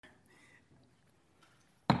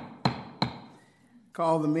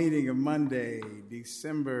Call the meeting of Monday,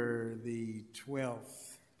 December the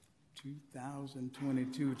 12th,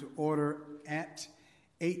 2022 to order at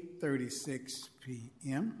 8:36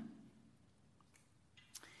 p.m.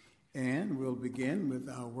 And we'll begin with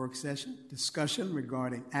our work session, discussion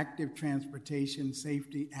regarding active transportation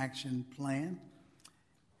safety action plan.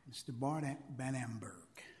 Mr. Bart Banamberg.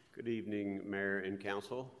 Good evening, Mayor and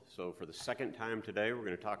Council. So for the second time today, we're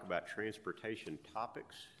going to talk about transportation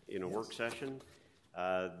topics in a work session.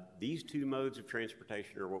 These two modes of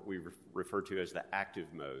transportation are what we refer to as the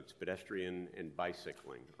active modes, pedestrian and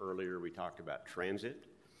bicycling. Earlier we talked about transit,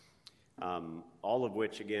 all of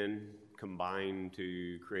which again combine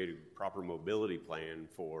to create a proper mobility plan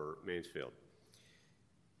for Mansfield.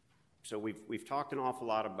 So we've talked an awful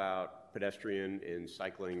lot about pedestrian and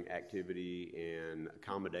cycling activity and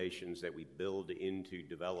accommodations that we build into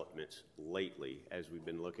developments lately as we've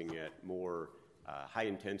been looking at more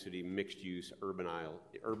high-intensity, mixed-use,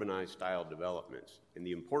 urbanized style developments, and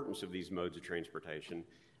the importance of these modes of transportation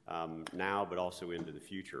now, but also into the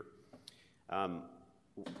future.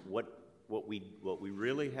 What we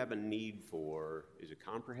really have a need for is a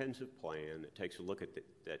comprehensive plan that takes a look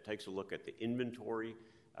at the inventory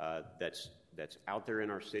that's out there in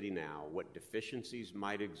our city now, what deficiencies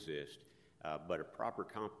might exist, but a proper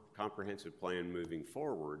comprehensive plan moving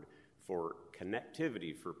forward for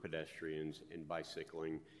connectivity for pedestrians and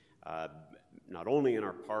bicycling, not only in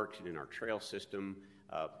our parks and in our trail system,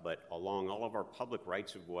 but along all of our public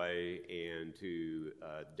rights-of-way and to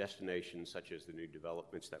destinations such as the new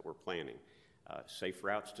developments that we're planning. Safe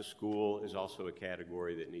routes to school is also a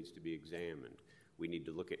category that needs to be examined. We need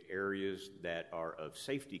to look at areas that are of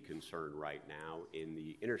safety concern right now in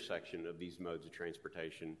the intersection of these modes of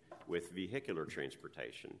transportation with vehicular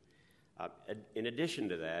transportation. In addition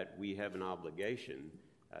to that, we have an obligation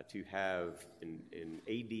to have an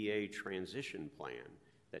ADA transition plan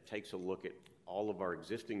that takes a look at all of our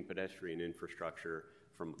existing pedestrian infrastructure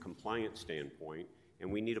from a compliance standpoint,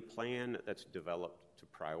 and we need a plan that's developed to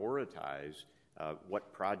prioritize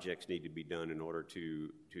what projects need to be done in order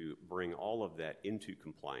to bring all of that into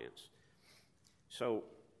compliance. So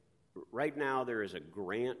right now there is a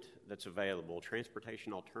grant that's available,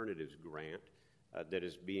 Transportation Alternatives Grant, that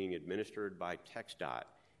is being administered by TxDOT.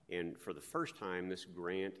 And for the first time, this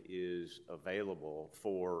grant is available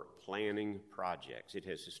for planning projects. It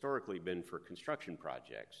has historically been for construction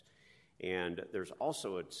projects. And there's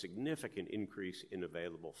also a significant increase in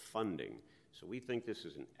available funding. So we think this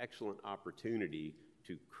is an excellent opportunity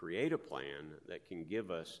to create a plan that can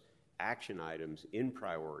give us action items in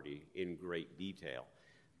priority in great detail.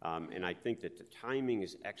 And I think that the timing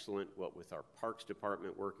is excellent, what with our Parks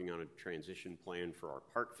Department working on a transition plan for our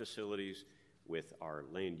park facilities, with our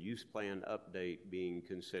land use plan update being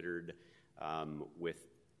considered, with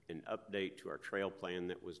an update to our trail plan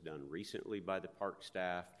that was done recently by the park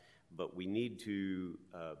staff. But we need to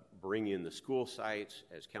bring in the school sites,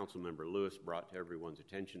 as Councilmember Lewis brought to everyone's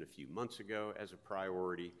attention a few months ago as a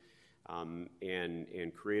priority,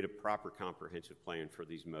 and create a proper comprehensive plan for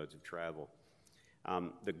these modes of travel.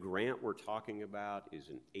 The grant we're talking about is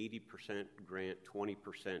an 80% grant,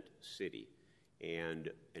 20% city, and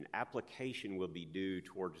an application will be due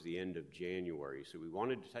towards the end of January. So we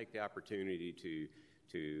wanted to take the opportunity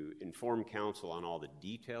to inform council on all the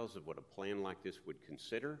details of what a plan like this would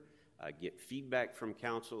consider, get feedback from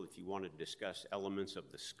council if you want to discuss elements of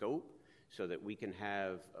the scope so that we can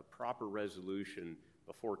have a proper resolution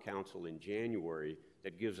before council in January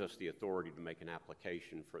that gives us the authority to make an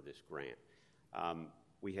application for this grant.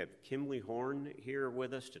 We have Kimley Horn here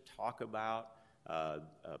with us to talk about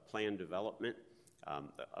plan development,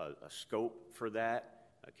 a scope for that.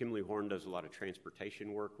 Kimley Horn does a lot of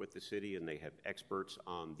transportation work with the city, and they have experts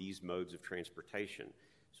on these modes of transportation.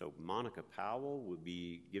 So Monica Powell will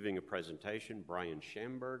be giving a presentation. Brian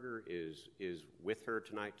Schamberger is with her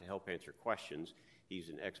tonight to help answer questions. He's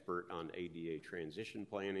an expert on ADA transition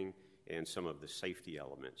planning and some of the safety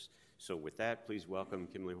elements. So with that, please welcome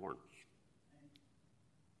Kimley Horn.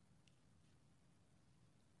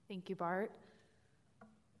 Thank you, Bart.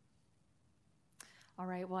 All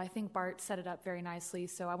right, well, I think Bart set it up very nicely,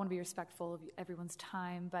 so I want to be respectful of everyone's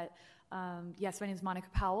time. But yes, my name is Monica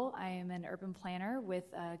Powell. I am an urban planner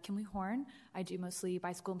with Kimley Horn. I do mostly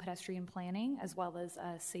bicycle and pedestrian planning, as well as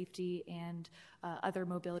safety and other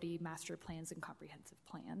mobility master plans and comprehensive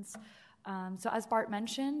plans. So as Bart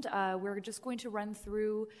mentioned, we're just going to run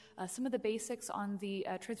through some of the basics on the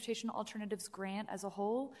Transportation Alternatives Grant as a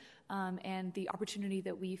whole, and the opportunity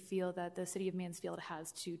that we feel that the City of Mansfield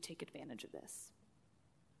has to take advantage of this.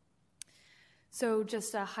 So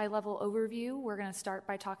just a high-level overview, we're going to start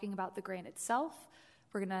by talking about the grant itself.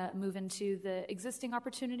 We're going to move into the existing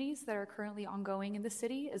opportunities that are currently ongoing in the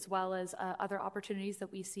city, as well as other opportunities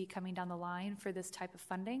that we see coming down the line for this type of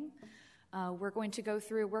funding. We're going to go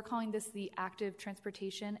through, we're calling this the Active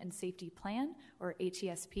Transportation and Safety Plan, or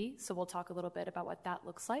ATSP, so we'll talk a little bit about what that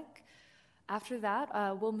looks like. After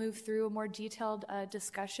that, we'll move through a more detailed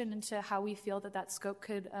discussion into how we feel that scope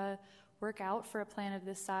could work out for a plan of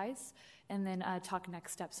this size, and then talk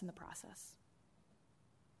next steps in the process.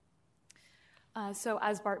 So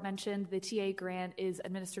as Bart mentioned, the TA grant is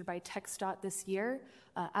administered by TxDOT this year.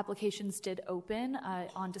 Applications did open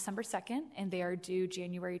on December 2nd, and they are due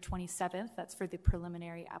January 27th. That's for the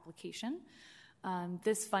preliminary application.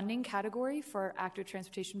 This funding category for active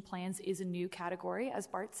transportation plans is a new category, as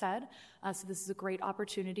Bart said. So this is a great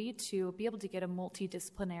opportunity to be able to get a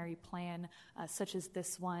multidisciplinary plan such as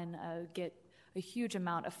this one, get a huge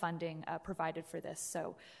amount of funding provided for this.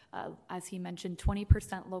 So as he mentioned,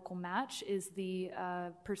 20% local match is the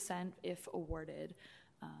percent if awarded.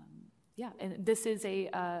 And this is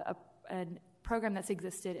a program that's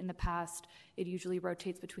existed in the past. It usually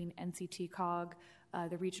rotates between NCT-COG,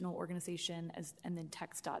 the regional organization, and then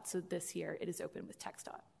TxDOT. So this year it is open with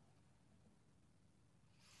TxDOT.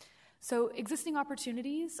 So existing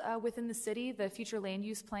opportunities within the city, the future land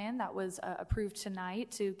use plan that was approved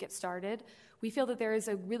tonight to get started, we feel that there is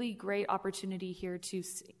a really great opportunity here to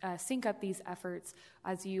sync up these efforts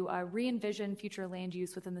as you re-envision future land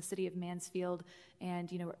use within the city of Mansfield and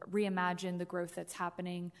reimagine the growth that's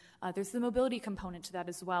happening. There's the mobility component to that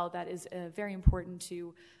as well that is very important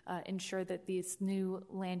to ensure that these new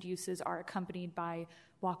land uses are accompanied by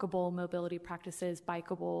walkable mobility practices,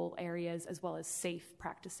 bikeable areas, as well as safe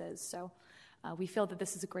practices. So we feel that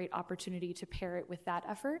this is a great opportunity to pair it with that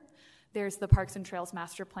effort. There's the Parks and Trails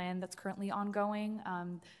Master Plan that's currently ongoing.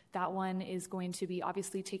 That one is going to be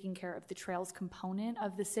obviously taking care of the trails component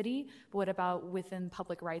of the city, but what about within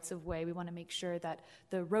public rights of way? We want to make sure that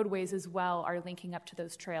the roadways as well are linking up to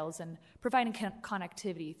those trails and providing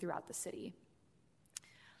connectivity throughout the city.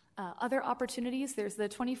 Other opportunities, there's the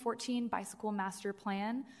 2014 Bicycle Master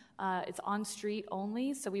Plan. It's on-street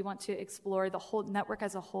only, so we want to explore the whole network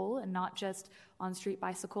as a whole and not just on-street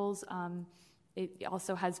bicycles. It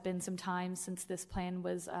also has been some time since this plan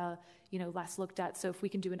was last looked at, so if we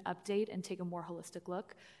can do an update and take a more holistic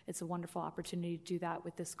look, it's a wonderful opportunity to do that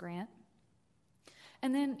with this grant.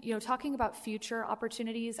 And then, talking about future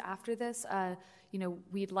opportunities after this,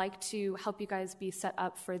 we'd like to help you guys be set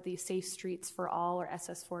up for the Safe Streets for All, or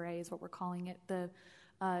SS4A is what we're calling it. The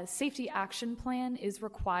Safety Action Plan is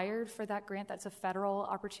required for that grant. That's a federal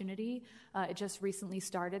opportunity. It just recently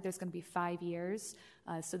started. There's going to be 5 years.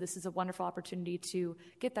 So this is a wonderful opportunity to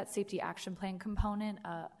get that Safety Action Plan component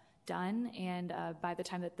done, and by the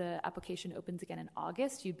time that the application opens again in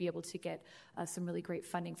August, you'd be able to get some really great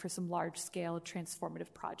funding for some large-scale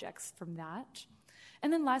transformative projects from that.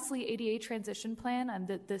 And then lastly, ADA transition plan.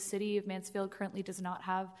 The city of Mansfield currently does not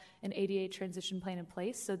have an ADA transition plan in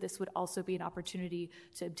place, so this would also be an opportunity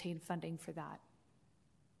to obtain funding for that.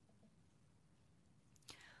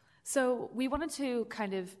 So we wanted to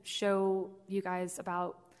kind of show you guys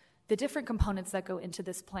about the different components that go into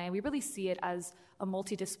this plan. We really see it as a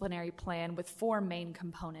multidisciplinary plan with 4 main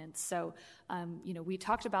components. So, we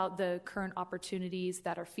talked about the current opportunities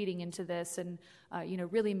that are feeding into this and,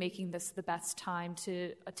 really making this the best time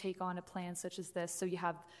to take on a plan such as this. So you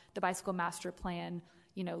have the Bicycle Master Plan,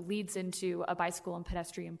 leads into a bicycle and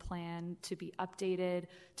pedestrian plan to be updated,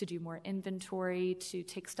 to do more inventory, to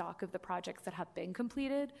take stock of the projects that have been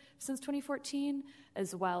completed since 2014,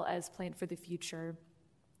 as well as plan for the future.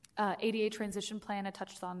 ADA transition plan, I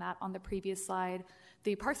touched on that on the previous slide.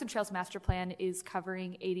 The Parks and Trails Master Plan is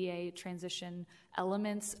covering ADA transition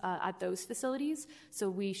elements at those facilities, so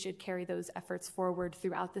we should carry those efforts forward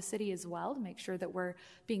throughout the city as well to make sure that we're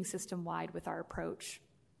being system-wide with our approach.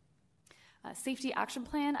 Safety Action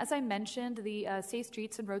Plan, as I mentioned, the Safe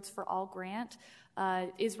Streets and Roads for All grant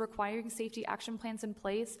is requiring safety action plans in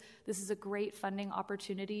place. This is a great funding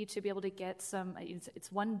opportunity to be able to get some, it's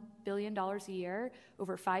 $1 billion a year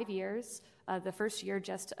over 5 years. The first year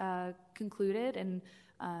just concluded, and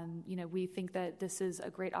we think that this is a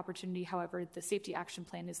great opportunity. However, the Safety Action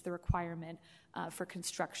Plan is the requirement for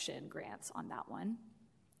construction grants on that one.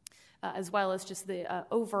 As well as just the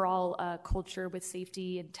overall culture with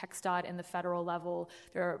safety and TxDOT and the federal level.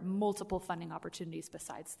 There are multiple funding opportunities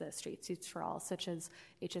besides the Straight Suits for All, such as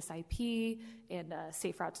HSIP and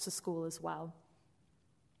Safe Routes to School as well.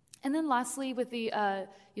 And then lastly, with the,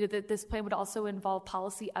 this plan would also involve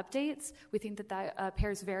policy updates. We think that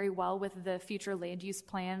pairs very well with the future land use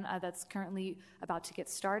plan that's currently about to get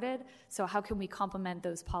started. So how can we complement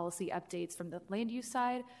those policy updates from the land use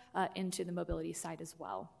side into the mobility side as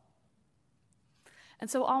well? And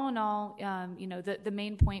so all in all, the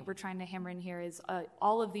main point we're trying to hammer in here is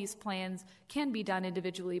all of these plans can be done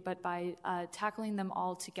individually, but by tackling them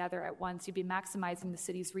all together at once, you'd be maximizing the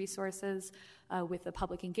city's resources with the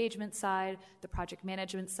public engagement side, the project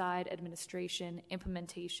management side, administration,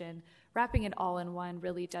 implementation. Wrapping it all in one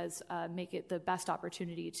really does make it the best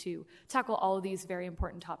opportunity to tackle all of these very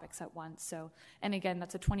important topics at once. So, and again,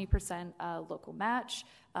 that's a 20% local match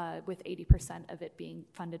with 80% of it being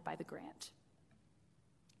funded by the grant.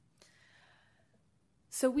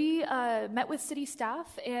 So we met with city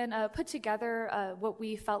staff and put together what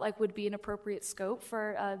we felt like would be an appropriate scope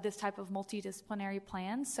for this type of multidisciplinary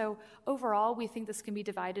plan. So overall, we think this can be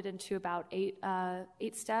divided into about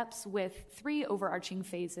eight steps with 3 overarching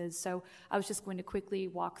phases. So I was just going to quickly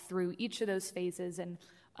walk through each of those phases and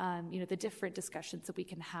the different discussions that we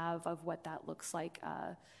can have of what that looks like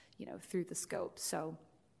through the scope. So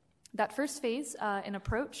that first phase, an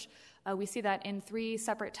approach, we see that in 3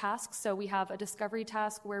 separate tasks. So we have a discovery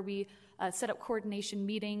task where we set up coordination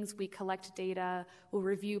meetings, we collect data, we'll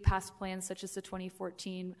review past plans such as the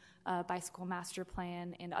 2014 bicycle master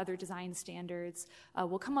plan and other design standards.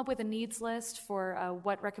 We'll come up with a needs list for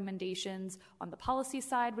what recommendations on the policy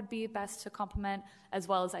side would be best to complement, as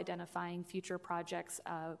well as identifying future projects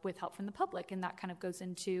with help from the public. And that kind of goes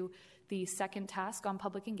into the second task on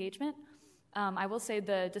public engagement. I will say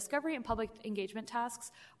the discovery and public engagement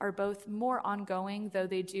tasks are both more ongoing, though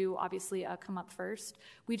they do obviously come up first.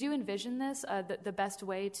 We do envision this, the best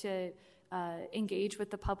way to engage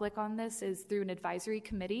with the public on this is through an advisory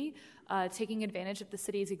committee, taking advantage of the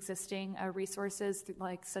city's existing resources,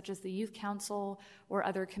 such as the Youth Council or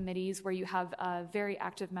other committees where you have very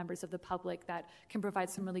active members of the public that can provide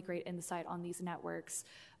some really great insight on these networks.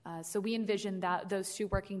 So we envision that those 2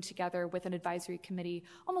 working together with an advisory committee,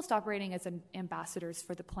 almost operating as ambassadors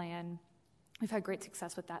for the plan. We've had great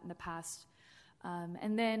success with that in the past.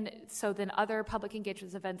 And then other public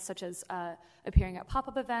engagement events such as appearing at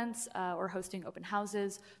pop-up events or hosting open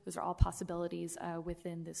houses, those are all possibilities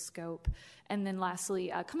within this scope. And then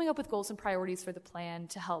lastly, coming up with goals and priorities for the plan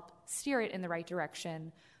to help steer it in the right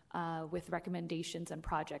direction with recommendations and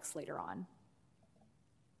projects later on.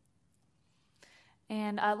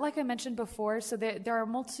 And like I mentioned before, so there are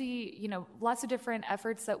lots of different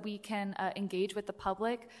efforts that we can engage with the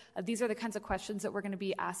public. These are the kinds of questions that we're going to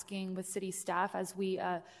be asking with city staff as we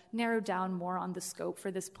narrow down more on the scope for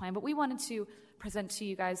this plan. But we wanted to present to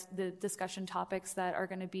you guys the discussion topics that are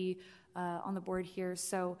going to be on the board here.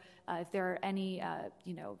 So if there are any,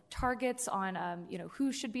 targets on,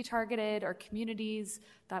 who should be targeted or communities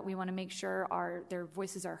that we want to make sure their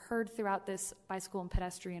voices are heard throughout this bicycle and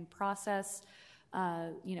pedestrian process.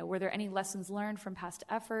 Were there any lessons learned from past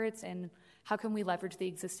efforts, and how can we leverage the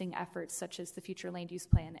existing efforts such as the future land use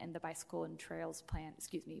plan and the bicycle and trails plan,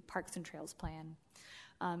 parks and trails plan.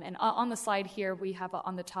 And on the slide here, we have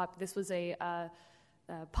on the top, this was a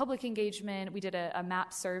public engagement. We did a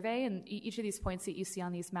map survey, and each of these points that you see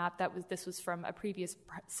on these map, this was from a previous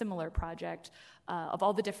similar project of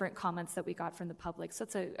all the different comments that we got from the public. So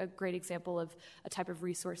it's a great example of a type of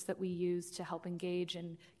resource that we use to help engage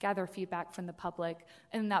and gather feedback from the public.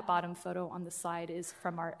 And that bottom photo on the slide is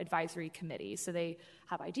from our advisory committee. So they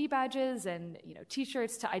have ID badges and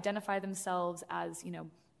T-shirts to identify themselves as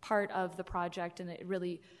part of the project, and it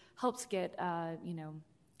really helps get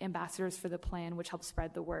ambassadors for the plan, which helps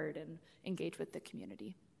spread the word and engage with the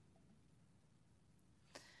community.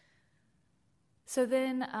 So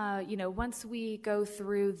then, once we go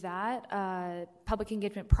through that public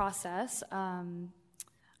engagement process, I'm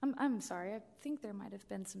sorry, I think there might have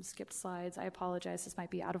been some skipped slides. I apologize, this might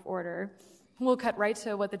be out of order. We'll cut right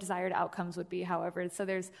to what the desired outcomes would be, however. So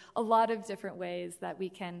there's a lot of different ways that we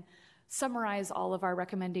can summarize all of our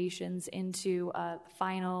recommendations into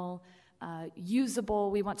final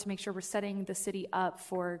usable. We want to make sure we're setting the city up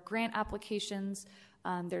for grant applications.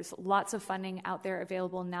 There's lots of funding out there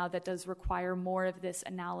available now that does require more of this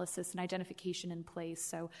analysis and identification in place.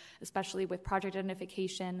 So especially with project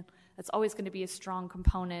identification, that's always going to be a strong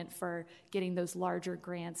component for getting those larger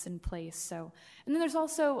grants in place. So, and then there's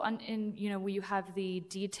also, where you have the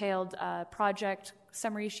detailed project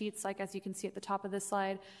summary sheets, like as you can see at the top of this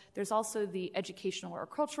slide. There's also the educational or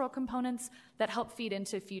cultural components that help feed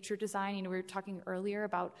into future design. We were talking earlier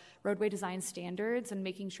about roadway design standards and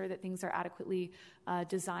making sure that things are adequately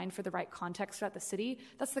designed for the right context throughout the city.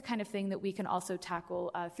 That's the kind of thing that we can also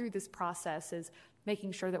tackle through this process, is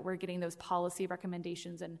making sure that we're getting those policy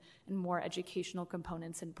recommendations and more educational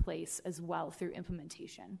components in place as well through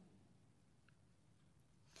implementation.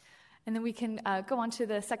 And then we can go on to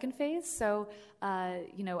the second phase. So,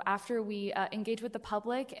 after we engage with the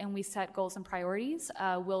public and we set goals and priorities,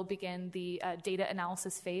 we'll begin the data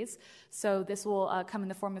analysis phase. So this will come in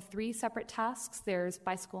the form of 3 separate tasks. There's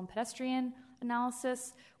bicycle and pedestrian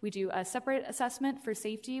analysis. We do a separate assessment for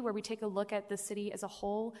safety, where we take a look at the city as a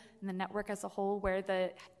whole and the network as a whole, where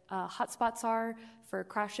the hotspots are for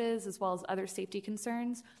crashes as well as other safety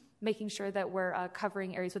concerns, making sure that we're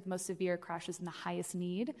covering areas with the most severe crashes and the highest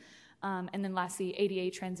need. And then lastly, ADA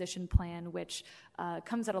transition plan, which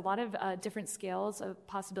comes at a lot of different scales of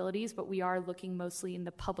possibilities, but we are looking mostly in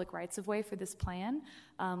the public rights-of-way for this plan.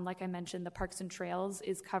 Like I mentioned, the Parks and Trails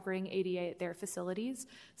is covering ADA at their facilities,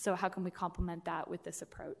 so how can we complement that with this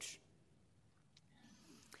approach?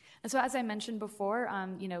 And so as I mentioned before,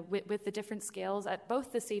 with the different scales at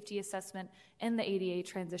both the safety assessment and the ADA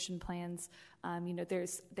transition plans,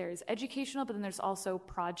 there's educational, but then there's also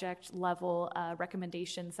project level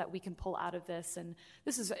recommendations that we can pull out of this. And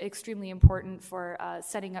this is extremely important for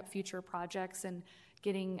setting up future projects and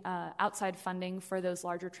getting outside funding for those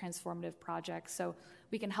larger transformative projects. So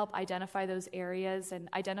we can help identify those areas and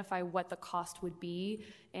identify what the cost would be,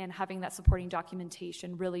 and having that supporting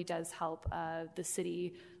documentation really does help the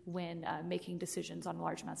city when making decisions on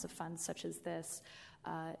large amounts of funds such as this.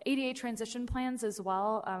 ADA transition plans as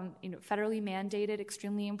well, federally mandated,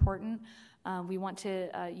 extremely important. We want to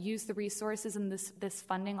use the resources and this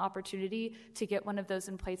funding opportunity to get one of those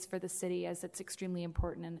in place for the city, as it's extremely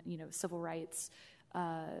important in civil rights,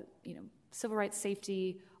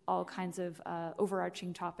 safety, all kinds of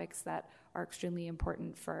overarching topics that are extremely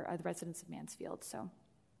important for the residents of Mansfield. So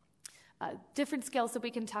different scales that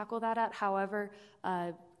we can tackle that at. However,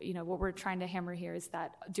 what we're trying to hammer here is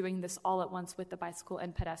that doing this all at once with the bicycle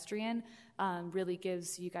and pedestrian really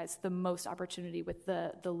gives you guys the most opportunity with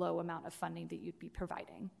the low amount of funding that you'd be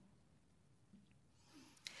providing.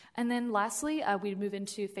 And then lastly, we move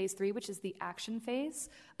into phase 3, which is the action phase.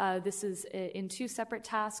 This is in 2 separate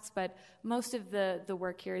tasks, but most of the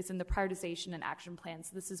work here is in the prioritization and action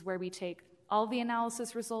plans. This is where we take all the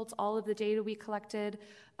analysis results, all of the data we collected,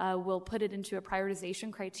 we'll put it into a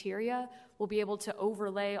prioritization criteria. We'll be able to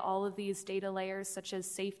overlay all of these data layers, such as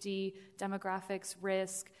safety, demographics,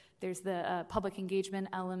 risk. There's the public engagement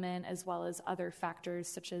element, as well as other factors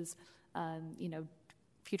such as,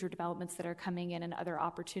 future developments that are coming in and other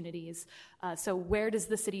opportunities. So where does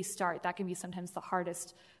the city start? That can be sometimes the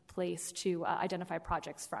hardest place to identify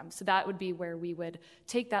projects from. So that would be where we would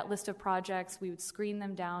take that list of projects, we would screen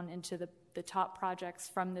them down into the top projects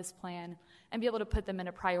from this plan and be able to put them in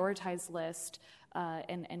a prioritized list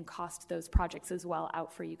and cost those projects as well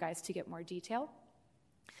out for you guys to get more detail.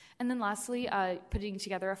 And then lastly, putting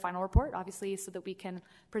together a final report, obviously, so that we can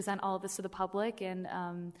present all of this to the public and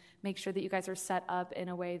make sure that you guys are set up in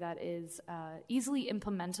a way that is easily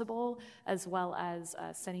implementable, as well as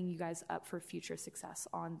setting you guys up for future success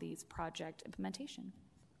on these project implementation.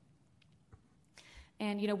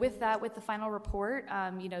 And, with that, with the final report,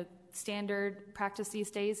 standard practice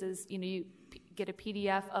these days is, you get a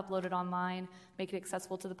PDF, upload it online, make it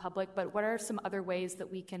accessible to the public. But what are some other ways that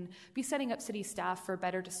we can be setting up city staff for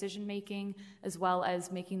better decision making, as well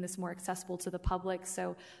as making this more accessible to the public?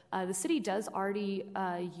 So the city does already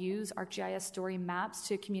use ArcGIS story maps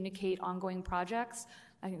to communicate ongoing projects.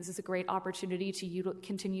 I think this is a great opportunity to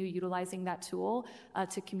continue utilizing that tool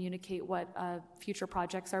to communicate what future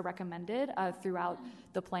projects are recommended throughout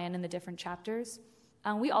the plan in the different chapters.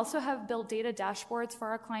 We also have built data dashboards for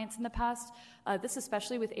our clients in the past. This,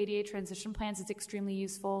 especially with ADA transition plans, is extremely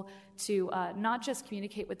useful to not just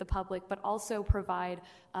communicate with the public, but also provide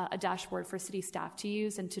a dashboard for city staff to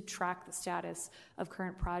use and to track the status of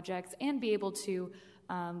current projects and be able to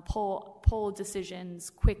pull decisions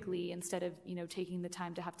quickly instead of taking the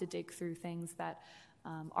time to have to dig through things that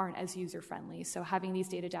aren't as user-friendly. So having these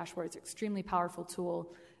data dashboards is an extremely powerful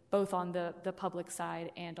tool, both on the public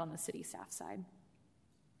side and on the city staff side.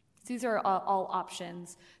 These are all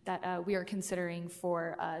options that we are considering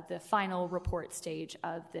for the final report stage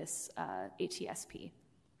of this ATSP.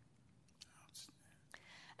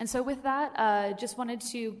 And so with that, just wanted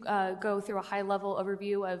to go through a high-level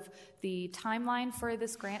overview of the timeline for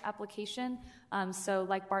this grant application. So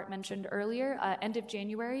like Bart mentioned earlier, end of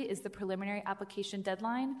January is the preliminary application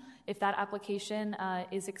deadline. If that application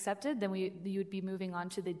is accepted, then you would be moving on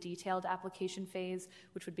to the detailed application phase,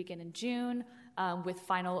 which would begin in June, with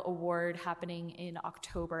final award happening in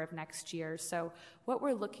October of next year. So what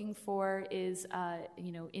we're looking for is,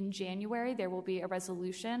 in January, there will be a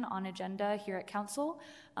resolution on agenda here at Council.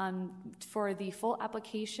 For the full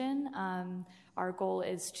application, our goal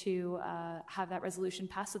is to have that resolution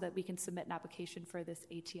passed so that we can submit an application for this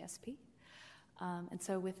ATSP. And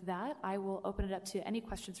so with that, I will open it up to any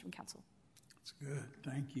questions from Council. That's good.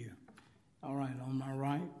 Thank you. All right, on my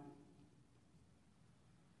right.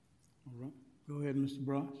 All right. Go ahead, Mr.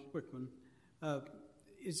 Brosh. Quick one.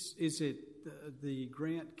 Is it the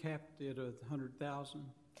grant capped at $100,000?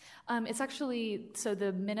 It's actually, so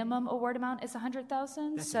the minimum award amount is $100,000.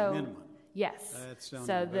 That's so a minimum. Yes. That sounds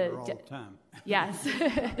so better all the time. Yes.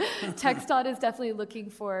 TxDOT is definitely looking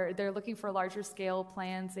for larger scale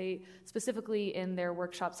plans. They specifically in their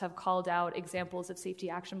workshops have called out examples of safety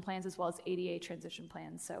action plans as well as ADA transition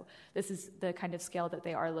plans. So this is the kind of scale that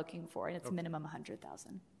they are looking for, and it's Okay. minimum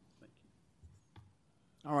 100,000. Thank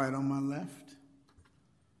you. All right, on my left.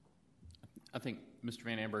 I think Mr.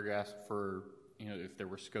 Van Amberg asked for, if there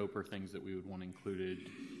were scope or things that we would want included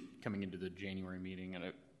coming into the January meeting, and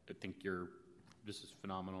I think this is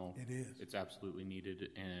phenomenal. It is. It's absolutely needed,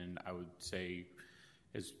 and I would say,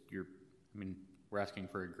 we're asking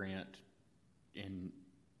for a grant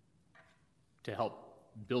to help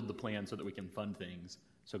build the plan so that we can fund things.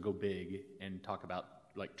 So go big and talk about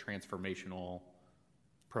like transformational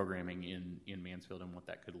programming in Mansfield and what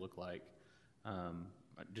that could look like.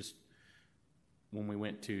 Just when we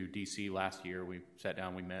went to DC last year, we sat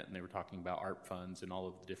down, we met, and they were talking about ARP funds and all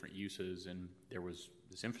of the different uses, and there was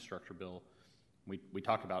this infrastructure bill. We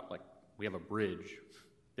talked about, like, we have a bridge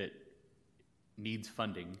that needs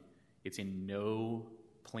funding. It's in no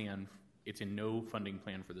funding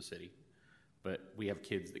plan for the city, but we have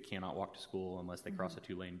kids that cannot walk to school unless they cross a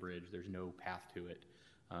 2-lane bridge. There's no path to it.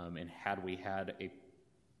 And had we had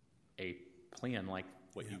a plan like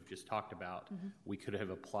what you've just talked about, we could have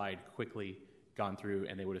applied quickly, gone through,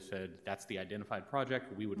 and they would have said, that's the identified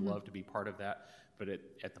project. We would love to be part of that. But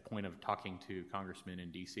at the point of talking to congressmen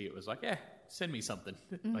in D.C., it was like, send me something.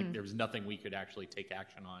 Like there was nothing we could actually take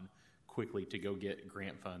action on quickly to go get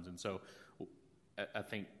grant funds. And so I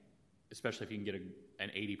think, especially if you can get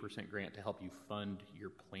an 80% grant to help you fund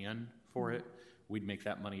your plan for it, we'd make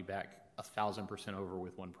that money back 1,000% over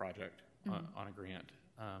with one project on a grant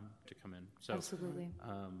to come in. So Absolutely.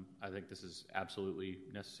 I think this is absolutely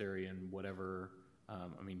necessary, and whatever,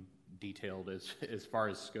 detailed as far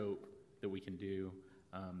as scope that we can do.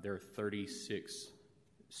 There are 36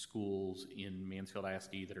 schools in Mansfield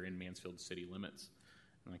ISD that are in Mansfield city limits.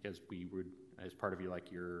 And like as part of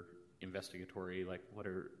your investigatory, like what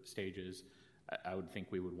are stages, I would think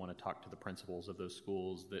we would want to talk to the principals of those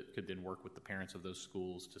schools that could then work with the parents of those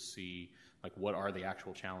schools to see like what are the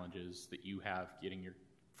actual challenges that you have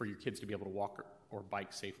for your kids to be able to walk or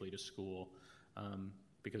bike safely to school.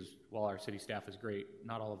 Because while our city staff is great,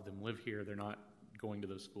 not all of them live here. They're not going to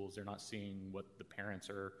those schools. They're not seeing what the parents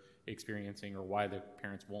are experiencing or why the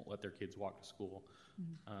parents won't let their kids walk to school.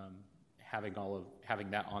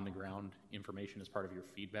 Having that on the ground information as part of your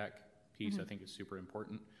feedback piece, I think is super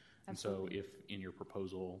important. Absolutely. And so if in your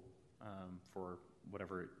proposal for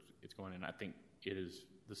whatever it's going in, I think it is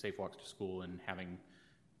the Safe Walks to School, and having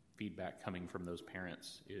feedback coming from those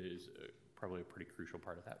parents is probably a pretty crucial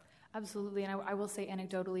part of that. Absolutely, and I will say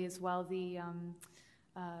anecdotally as well, the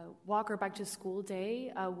Walk or Bike to School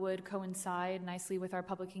Day would coincide nicely with our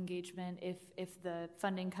public engagement. If the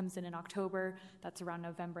funding comes in October, that's around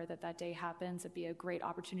November that day happens. It'd be a great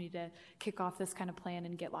opportunity to kick off this kind of plan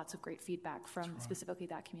and get lots of great feedback from specifically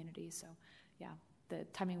that community. So, yeah, the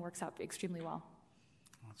timing works out extremely well.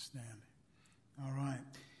 Outstanding. All right.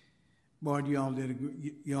 Bart, you all did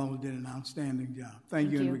an outstanding job.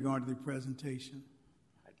 Thank you in regard to the presentation.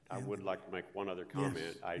 I would like to make one other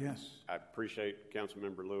comment. Yes. I appreciate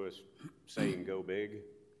Councilmember Lewis saying go big.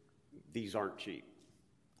 These aren't cheap.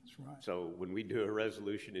 That's right. So when we do a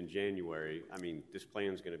resolution in January, this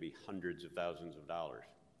plan's going to be hundreds of thousands of dollars,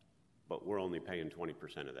 but we're only paying 20%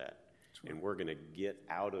 of that. Right. And we're going to get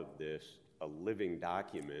out of this a living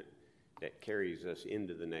document that carries us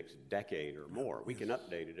into the next decade or more. We can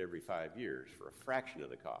update it every 5 years for a fraction of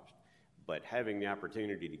the cost. But having the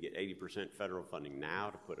opportunity to get 80% federal funding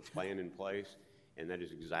now to put a plan in place, and that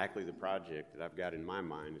is exactly the project that I've got in my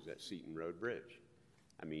mind, is that Seton Road Bridge.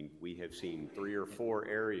 We have seen 3 or 4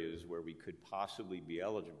 areas where we could possibly be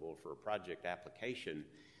eligible for a project application,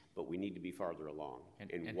 but we need to be farther along.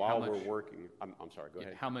 And how while we're much- working, I'm sorry, go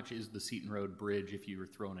ahead. How much is the Seton Road Bridge if you were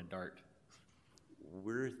throwing a dart?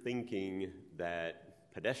 We're thinking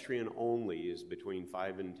that pedestrian only is between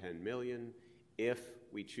 5 and 10 million. If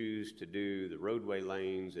we choose to do the roadway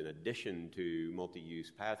lanes in addition to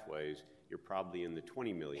multi-use pathways, you're probably in the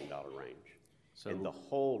 $20 million range. And the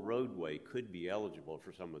whole roadway could be eligible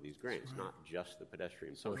for some of these grants, not just the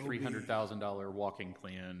pedestrian. So a $300,000 walking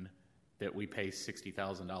plan that we pay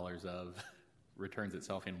 $60,000 of returns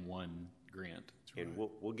itself in one grant. And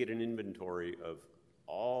we'll get an inventory of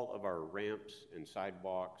all of our ramps and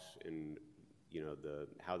sidewalks and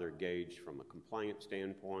how they're gauged from a compliance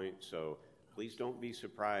standpoint. So please don't be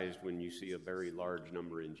surprised when you see a very large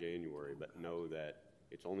number in January, but know that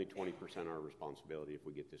it's only 20% our responsibility if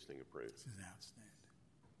we get this thing approved. This is outstanding.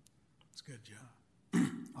 It's a good job.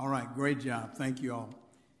 All right, great job. Thank you all.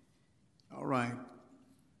 All right.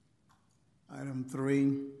 Item 3,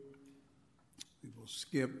 we will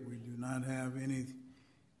skip. We do not have any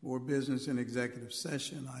more business in executive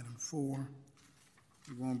session. Item 4,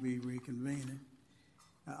 we won't be reconvening.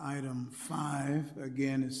 Item 5,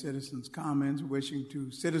 again, is citizens' comments,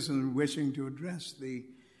 citizens wishing to address the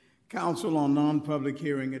council on non-public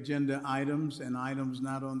hearing agenda items and items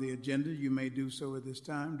not on the agenda. You may do so at this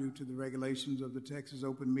time due to the regulations of the Texas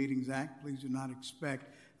Open Meetings Act. Please do not expect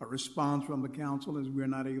a response from the council as we are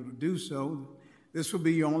not able to do so. This will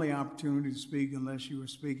be your only opportunity to speak unless you are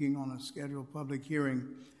speaking on a scheduled public hearing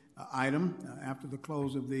item. After the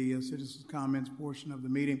close of the citizens' comments portion of the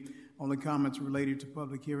meeting, only comments related to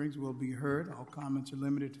public hearings will be heard. All comments are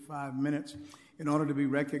limited to 5 minutes. In order to be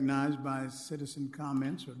recognized by citizen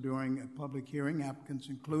comments or during a public hearing, applicants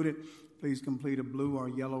included, please complete a blue or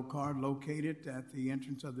yellow card located at the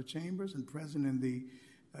entrance of the chambers and present and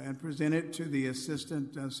present it to the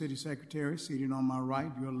assistant city secretary seated on my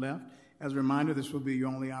right, your left. As a reminder, this will be your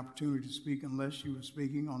only opportunity to speak unless you are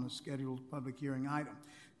speaking on a scheduled public hearing item.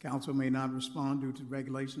 Council may not respond due to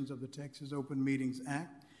regulations of the Texas Open Meetings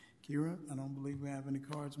Act. Kira, I don't believe we have any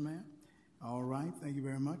cards, ma'am. All right, thank you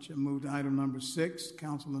very much. I move to item number 6,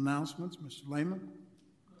 council announcements. Mr. Lehman,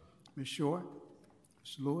 Ms. Short,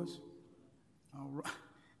 Mr. Lewis. All right,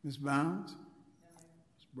 Ms. Bounds,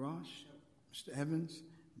 Ms. Brosh, Mr. Evans,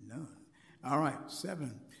 none. All right,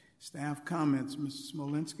 7, staff comments. Mr.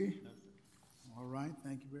 Smolinski. All right,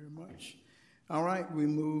 thank you very much. All right, we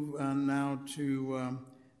move now to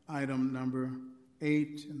item number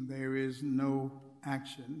 8, and there is no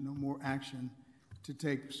more action to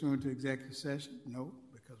take pursuant to executive session? No,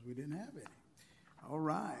 because we didn't have any. All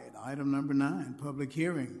right, item number 9, public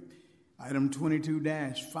hearing. Item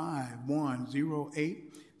 22-5108,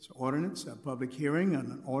 it's ordinance, a public hearing on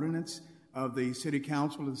an ordinance of the City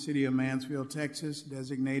Council of the City of Mansfield, Texas,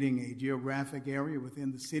 designating a geographic area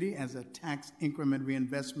within the city as a tax increment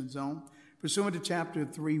reinvestment zone pursuant to Chapter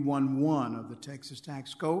 311 of the Texas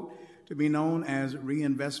Tax Code to be known as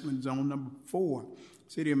Reinvestment Zone Number 4.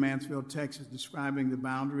 City of Mansfield, Texas, describing the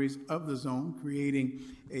boundaries of the zone, creating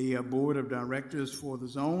a board of directors for the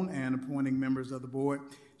zone and appointing members of the board,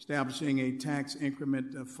 establishing a tax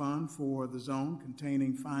increment fund for the zone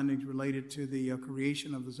containing findings related to the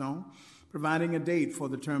creation of the zone, providing a date for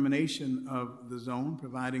the termination of the zone,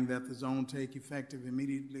 providing that the zone take effective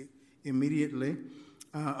immediately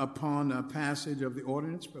upon passage of the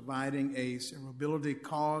ordinance, providing a severability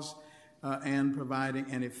cause, and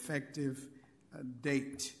providing an effective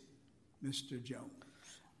date. Mr. Jones.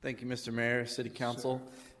 Thank you, Mr. Mayor, City Council.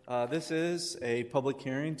 This is a public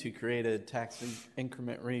hearing to create a tax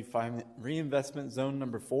increment reinvestment zone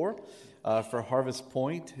number 4 for Harvest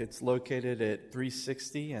Point. It's located at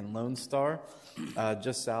 360 and Lone Star,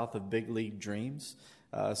 just south of Big League Dreams.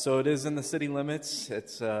 So it is in the city limits.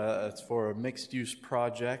 It's for a mixed-use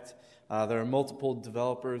project. There are multiple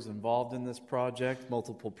developers involved in this project,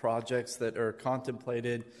 multiple projects that are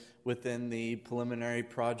contemplated within the preliminary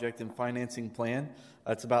project and financing plan.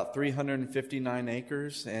 It's about 359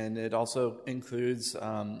 acres, and it also includes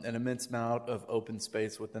an immense amount of open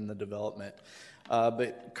space within the development.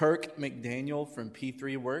 But Kirk McDaniel from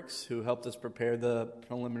P3 Works, who helped us prepare the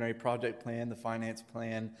preliminary project plan, the finance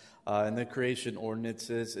plan, and the creation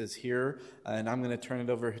ordinances, is here. And I'm going to turn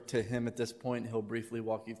it over to him at this point. He'll briefly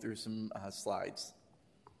walk you through some slides.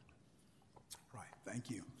 Right,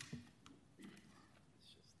 thank you.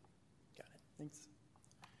 Got it, thanks.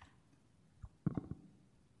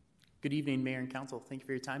 Good evening, Mayor and Council. Thank you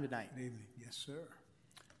for your time tonight. Good evening. Yes, sir.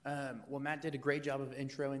 Well, Matt did a great job of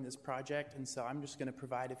introing this project, and so I'm just going to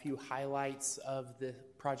provide a few highlights of the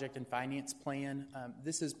project and finance plan.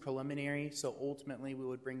 This is preliminary, so ultimately we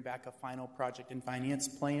would bring back a final project and finance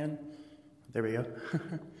plan. There we go.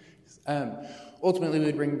 Ultimately, we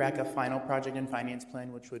would bring back a final project and finance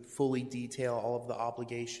plan, which would fully detail all of the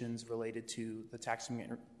obligations related to the tax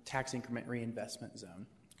increment reinvestment zone.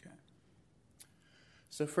 Okay.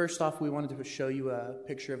 So first off, we wanted to show you a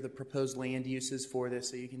picture of the proposed land uses for this.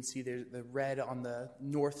 So you can see there's the red on the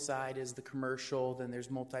north side is the commercial, then there's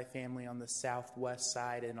multifamily on the southwest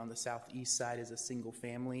side, and on the southeast side is a single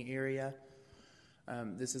family area.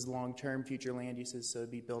 This is long-term future land uses, so it'd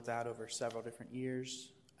be built out over several different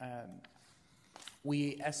years.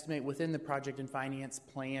 We estimate within the project and finance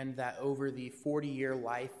plan that over the 40-year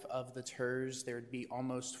life of the TERS, there would be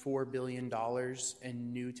almost $4 billion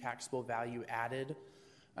in new taxable value added.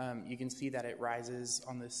 You can see that it rises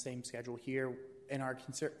on the same schedule here. In our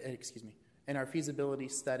feasibility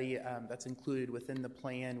study that's included within the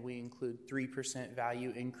plan, we include 3%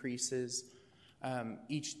 value increases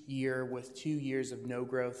each year with 2 years of no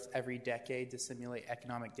growth every decade to simulate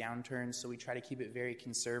economic downturns. So we try to keep it very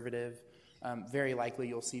conservative. Very likely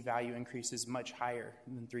you'll see value increases much higher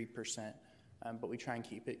than 3%, but we try and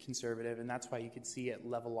keep it conservative, and that's why you could see it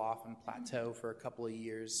level off and plateau for a couple of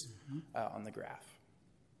years on the graph.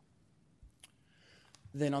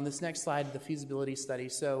 Then on this next slide, the feasibility study.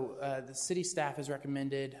 So the city staff has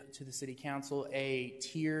recommended to the city council a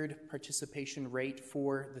tiered participation rate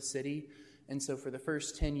for the city. And so for the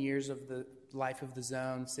first 10 years of the life of the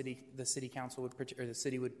zone, the city council the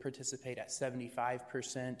city would participate at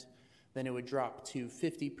 75%. Then it would drop to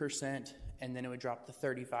 50%, and then it would drop to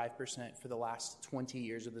 35% for the last 20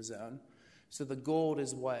 years of the zone. So the gold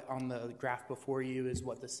is what, on the graph before you, is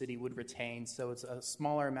what the city would retain. So it's a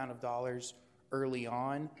smaller amount of dollars early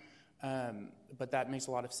on, but that makes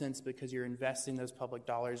a lot of sense because you're investing those public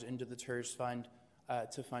dollars into the TERS fund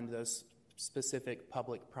to fund those specific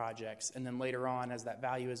public projects. And then later on, as that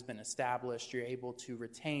value has been established, you're able to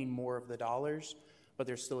retain more of the dollars, but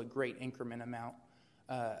there's still a great increment amount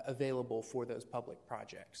available for those public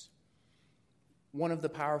projects. One of the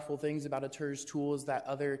powerful things about a TERS tool is that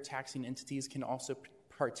other taxing entities can also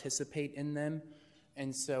participate in them.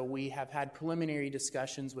 And so we have had preliminary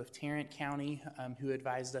discussions with Tarrant County, who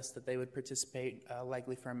advised us that they would participate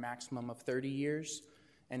likely for a maximum of 30 years.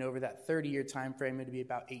 And over that 30-year time frame, it would be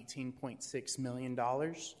about $18.6 million.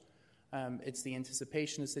 It's the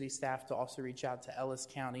anticipation of city staff to also reach out to Ellis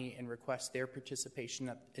County and request their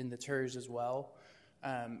participation in the TERS as well.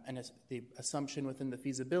 And the assumption within the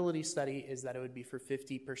feasibility study is that it would be for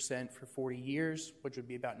 50% for 40 years, which would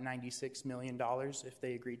be about $96 million if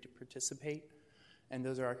they agreed to participate. And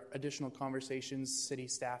those are additional conversations city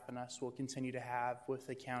staff and us will continue to have with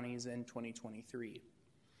the counties in 2023.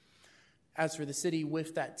 As for the city,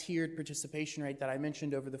 with that tiered participation rate that I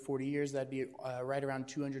mentioned over the 40 years, that'd be right around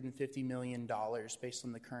 $250 million based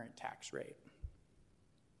on the current tax rate.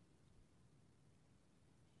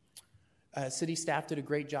 City staff did a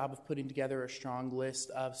great job of putting together a strong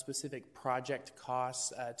list of specific project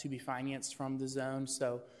costs to be financed from the zone.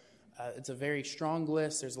 So it's a very strong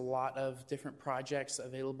list. There's a lot of different projects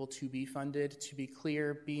available to be funded. To be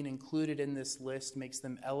clear, being included in this list makes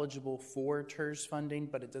them eligible for TERS funding,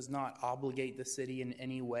 but it does not obligate the city in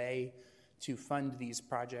any way to fund these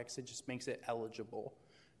projects. It just makes it eligible.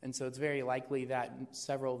 And so it's very likely that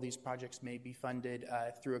several of these projects may be funded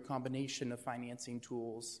through a combination of financing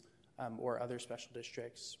tools or other special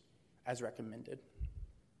districts as recommended.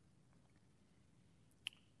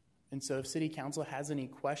 And so if City Council has any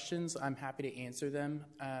questions, I'm happy to answer them.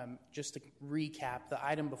 Just to recap, the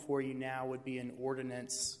item before you now would be an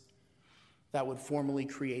ordinance that would formally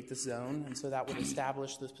create the zone. And so that would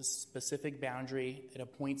establish the specific boundary. It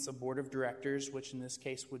appoints a board of directors, which in this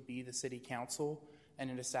case would be the City Council, and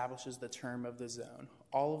it establishes the term of the zone.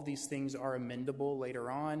 All of these things are amendable later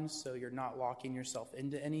on, so you're not locking yourself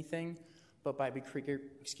into anything. But by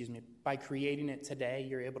creating it today,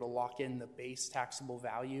 you're able to lock in the base taxable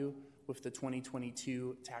value with the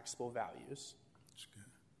 2022 taxable values. That's good.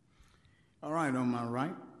 All right, on my right,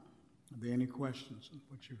 are there any questions of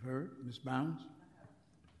what you've heard? Ms. Bounds?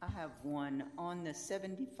 I have one. On the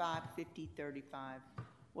 75, 50, 35,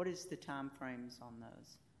 what is the time frames on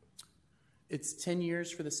those? It's 10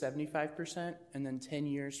 years for the 75%, and then 10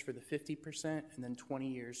 years for the 50%, and then 20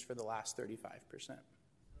 years for the last 35%.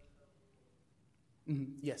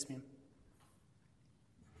 Mm-hmm. Yes, ma'am.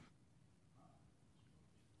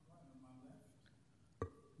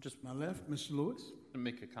 Just my left, Mr. Lewis. To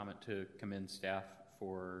make a comment to commend staff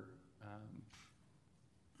for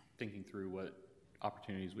thinking through what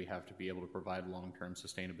opportunities we have to be able to provide long-term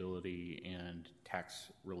sustainability and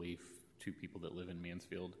tax relief to people that live in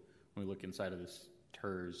Mansfield. When we look inside of this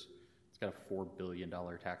TERS, it's got a $4 billion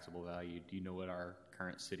taxable value. Do you know what our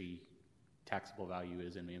current city taxable value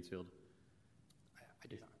is in Mansfield? I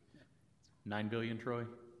do not. 9 billion, Troy,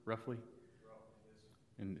 roughly?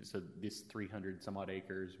 And so this 300 some odd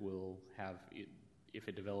acres will have, if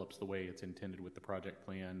it develops the way it's intended with the project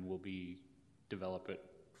plan, will be develop at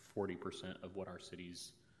 40% of what our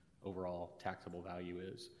city's overall taxable value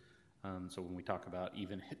is. So when we talk about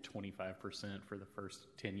even at 25% for the first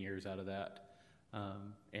 10 years out of that,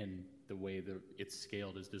 and the way that it's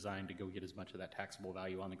scaled is designed to go get as much of that taxable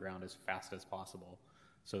value on the ground as fast as possible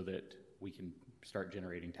so that we can start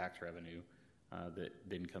generating tax revenue that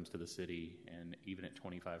then comes to the city. And even at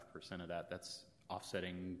 25% of that, that's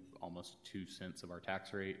offsetting almost 2 cents of our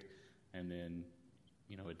tax rate. And then,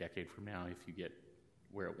 you know, a decade from now, if you get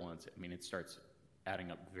where it wants, I mean, it starts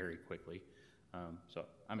adding up very quickly. So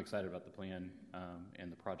I'm excited about the plan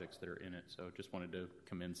and the projects that are in it. So just wanted to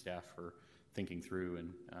commend staff for thinking through,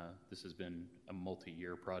 and this has been a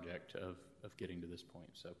multi-year project of getting to this point.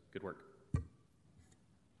 So good work.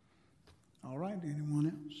 All right, anyone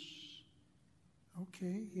else?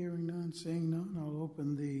 Okay, hearing none, seeing none, I'll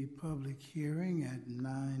open the public hearing at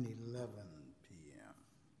 9:11 p.m.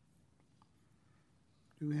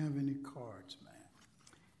 Do we have any cards, ma'am?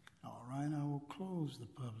 All right, I will close the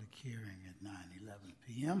public hearing at 9:11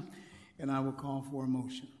 p.m. and I will call for a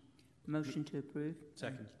motion. Motion to approve.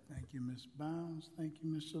 Second. Thank you, Ms. Bounds. Thank you,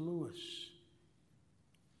 Mr. Lewis.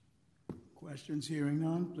 Questions? Hearing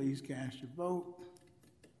none, please cast your vote.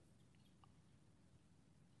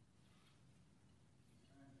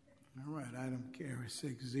 All right, item carries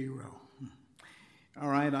 6-0. All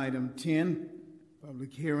right, item 10,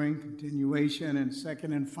 public hearing, continuation, and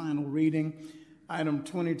second and final reading. Item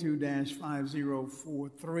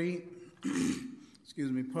 22-5043,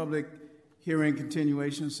 excuse me, public hearing,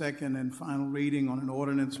 continuation, second and final reading on an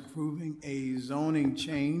ordinance approving a zoning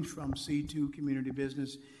change from C2 Community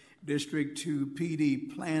Business District to PD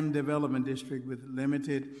Planned Development District with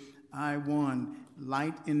limited I-1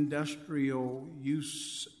 light industrial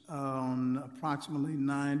use on approximately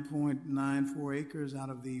 9.94 acres out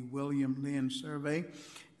of the William Lynn Survey,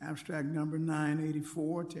 abstract number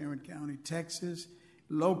 984, Tarrant County, Texas,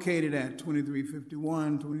 located at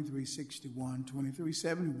 2351, 2361,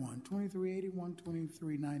 2371, 2381,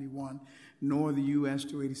 2391, north US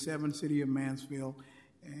 287, City of Mansfield,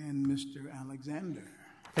 and Mr. Alexander.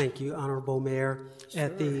 Thank you, Honorable Mayor. Sure.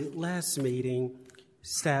 At the last meeting,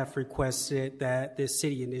 staff requested that this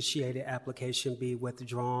city-initiated application be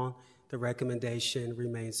withdrawn. The recommendation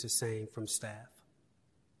remains the same from staff.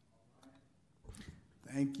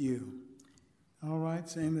 Thank you. All right,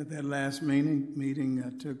 saying that last meeting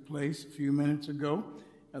took place a few minutes ago.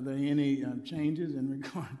 Are there any changes in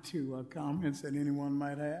regard to comments that anyone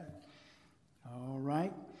might have? All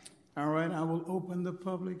right. I will open the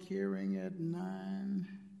public hearing at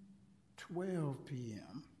 9:12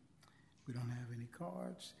 p.m. We don't have any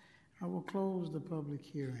cards. I will close the public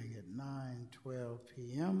hearing at 9:12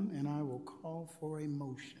 p.m. and I will call for a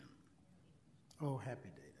motion. Oh, happy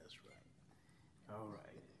day, that's right. All right.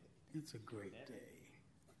 It's a great day.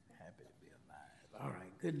 Happy to be alive. All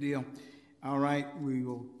right, good deal. All right, we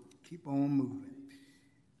will keep on moving.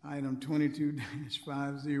 Item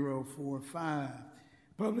 22-5045,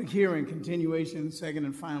 public hearing, continuation, second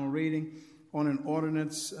and final reading on an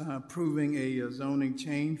ordinance approving a zoning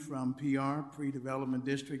change from PR, pre-development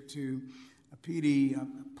district, to a PD,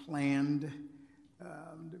 planned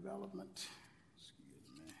development.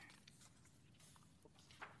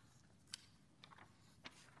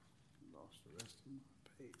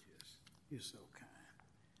 You're so kind.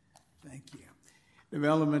 Thank you.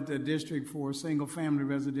 Development district for single-family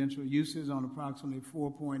residential uses on approximately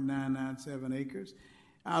 4.997 acres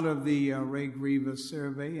out of the Ray Grievous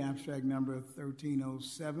Survey, abstract number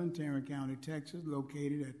 1307, Tarrant County, Texas,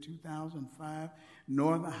 located at 2005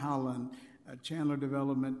 North Holland, Chandler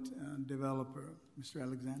Development developer. Mr.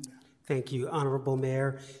 Alexander. Thank you, Honorable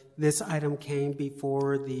Mayor. This item came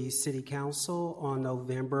before the City Council on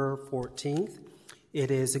November 14th. It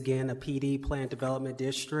is, again, a PD Planned Development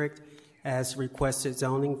District as requested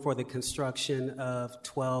zoning for the construction of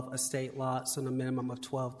 12 estate lots on a minimum of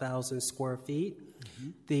 12,000 square feet.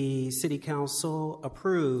 Mm-hmm. The City Council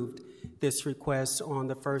approved this request on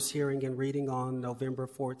the first hearing and reading on November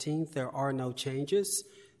 14th. There are no changes.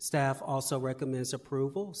 Staff also recommends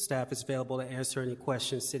approval. Staff is available to answer any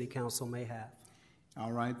questions City Council may have.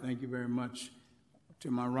 All right, thank you very much.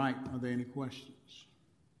 To my right, are there any questions?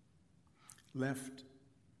 Left.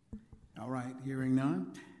 All right, hearing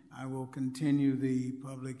none, I will continue the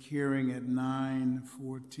public hearing at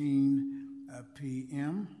 9:14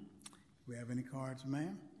 p.m. Do we have any cards,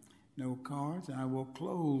 ma'am? No cards. I will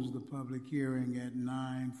close the public hearing at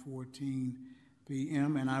 9:14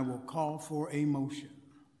 p.m. and I will call for a motion.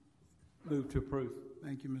 Move to approve.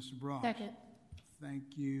 Thank you, Mr. Broad. Second.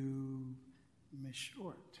 Thank you, Ms.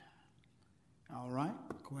 Short. All right,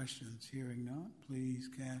 questions, hearing none, please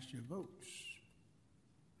cast your votes.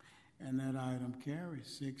 And that item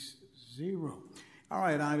carries 6-0. All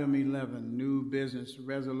right, item 11, new business,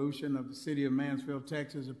 resolution of the City of Mansfield,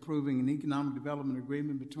 Texas, approving an economic development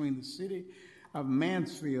agreement between the City of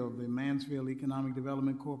Mansfield, the Mansfield Economic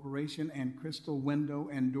Development Corporation, and Crystal Window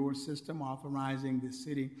and Door System, authorizing the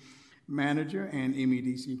city manager and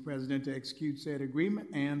MEDC president to execute said agreement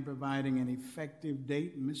and providing an effective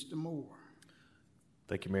date. Mr. Moore.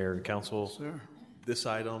 Thank you, Mayor and Council. Sir. This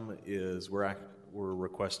item is we're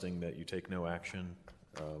requesting that you take no action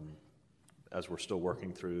as we're still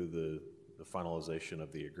working through the finalization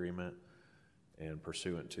of the agreement and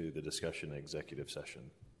pursuant to the discussion in executive session.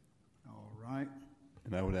 All right.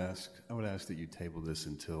 And I would ask that you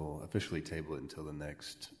officially table it until the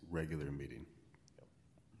next regular meeting.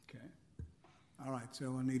 Okay. All right,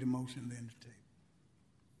 so I need a motion then to table.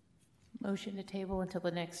 Motion to table until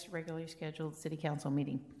the next regularly scheduled city council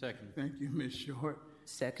meeting. Second. Thank you, Ms. Short.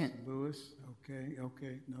 Second. Mr. Lewis.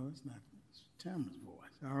 Okay. No, it's not. It's Tamara's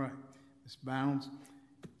voice. All right. Ms. Bounds.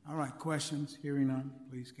 All right, questions? Hearing none,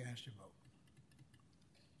 please cast your vote.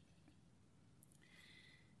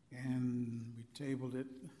 And we tabled it.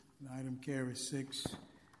 The item carries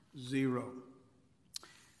 6-0.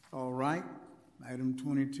 All right. Item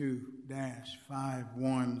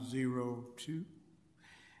 22-5102.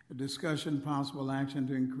 A discussion, possible action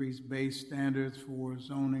to increase base standards for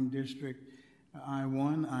zoning district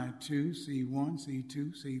I-1, I-2, C1,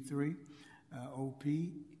 C2, C3, OP,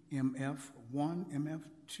 MF1,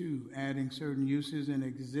 MF2, adding certain uses in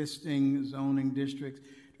existing zoning districts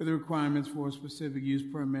to the requirements for specific use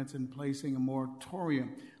permits and placing a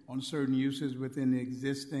moratorium on certain uses within the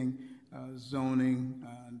existing zoning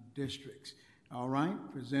districts. All right,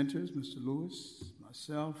 presenters, Mr. Lewis,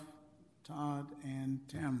 myself, Todd, and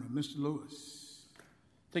Tamara. Mr. Lewis.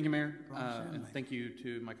 Thank you, Mayor, and thank you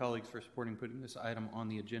to my colleagues for supporting putting this item on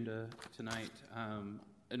the agenda tonight.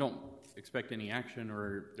 I don't expect any action,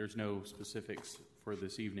 or there's no specifics for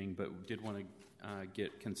this evening, but did want to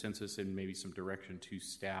get consensus and maybe some direction to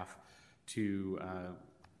staff to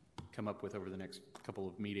come up with over the next couple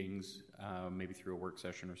of meetings, maybe through a work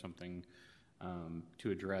session or something,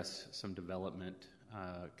 to address some development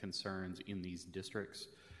concerns in these districts.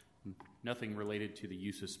 Nothing related to the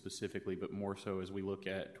uses specifically, but more so as we look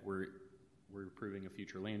at we're approving a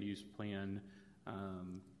future land use plan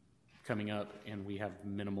coming up, and we have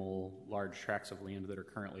minimal large tracts of land that are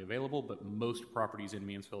currently available, but most properties in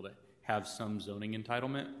Mansfield have some zoning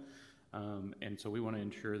entitlement, and so we want to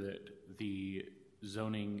ensure that the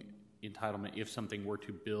zoning entitlement, if something were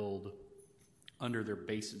to build under their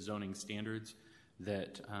base zoning standards,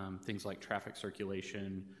 that things like traffic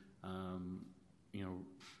circulation,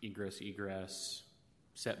 ingress, egress,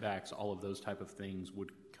 setbacks, all of those type of things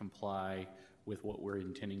would comply with what we're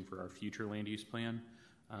intending for our future land use plan.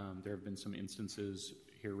 There have been some instances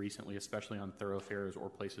here recently, especially on thoroughfares or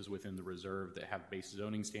places within the reserve that have base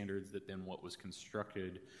zoning standards that then what was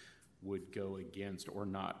constructed would go against or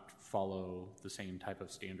not follow the same type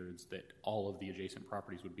of standards that all of the adjacent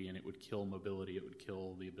properties would be in. It would kill mobility. It would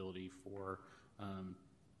kill the ability for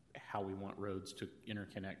how we want roads to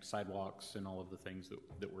interconnect, sidewalks, and all of the things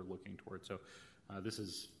that we're looking towards. So this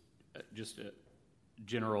is just a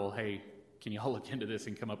general, hey, can you all look into this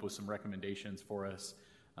and come up with some recommendations for us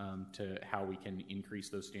to how we can increase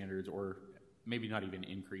those standards, or maybe not even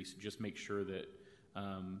increase, just make sure that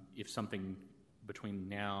if something between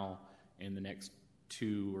now and the next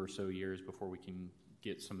 2 or so years before we can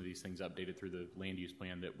get some of these things updated through the land use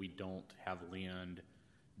plan, that we don't have land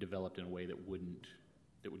developed in a way that would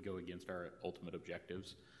go against our ultimate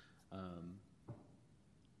objectives.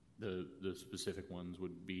 The specific ones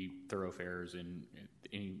would be thoroughfares and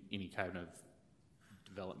any kind of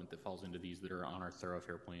development that falls into these that are on our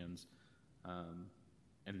thoroughfare plans,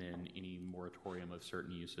 and then any moratorium of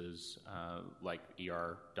certain uses like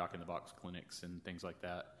ER, dock-in-the-box clinics and things like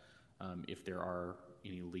that. If there are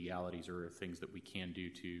any legalities or things that we can do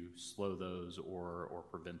to slow those or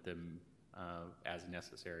prevent them as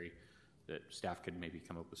necessary, that staff could maybe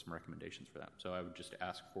come up with some recommendations for that. So I would just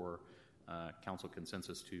ask for council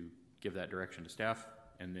consensus to give that direction to staff,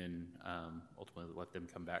 and then ultimately let them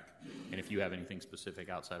come back. And if you have anything specific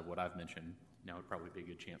outside of what I've mentioned, now would probably be a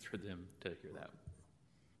good chance for them to hear that.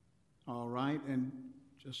 All right, and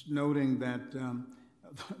just noting that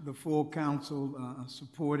the full council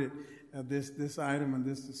supported this item and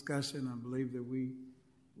this discussion. I believe that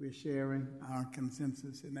we're sharing our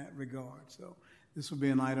consensus in that regard. So this will be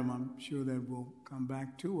an item I'm sure that will come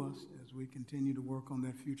back to us as we continue to work on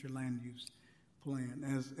that future land use plan,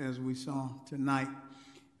 as we saw tonight,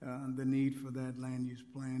 the need for that land use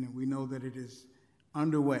plan, and we know that it is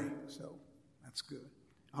underway, so that's good.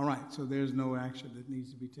 All right, so there's no action that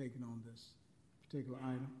needs to be taken on this particular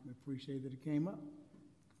item. We appreciate that it came up.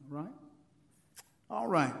 All right? All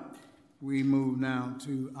right. We move now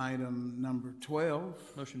to item number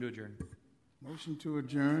 12. Motion to adjourn. Motion to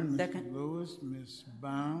adjourn, Second. Mr. Lewis, Ms.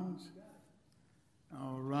 Bounds.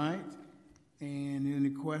 All right. And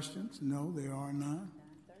any questions? No, there are none.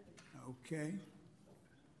 Okay.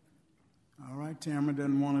 All right, Tamara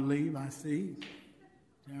doesn't want to leave, I see.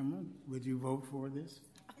 Tamara, would you vote for this?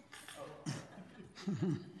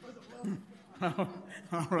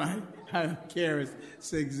 All right. Item carries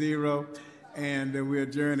 6-0, and we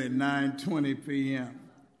adjourn at 9:20 p.m.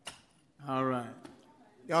 All right.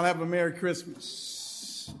 Y'all have a Merry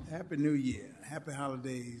Christmas. Happy New Year. Happy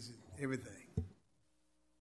holidays, everything.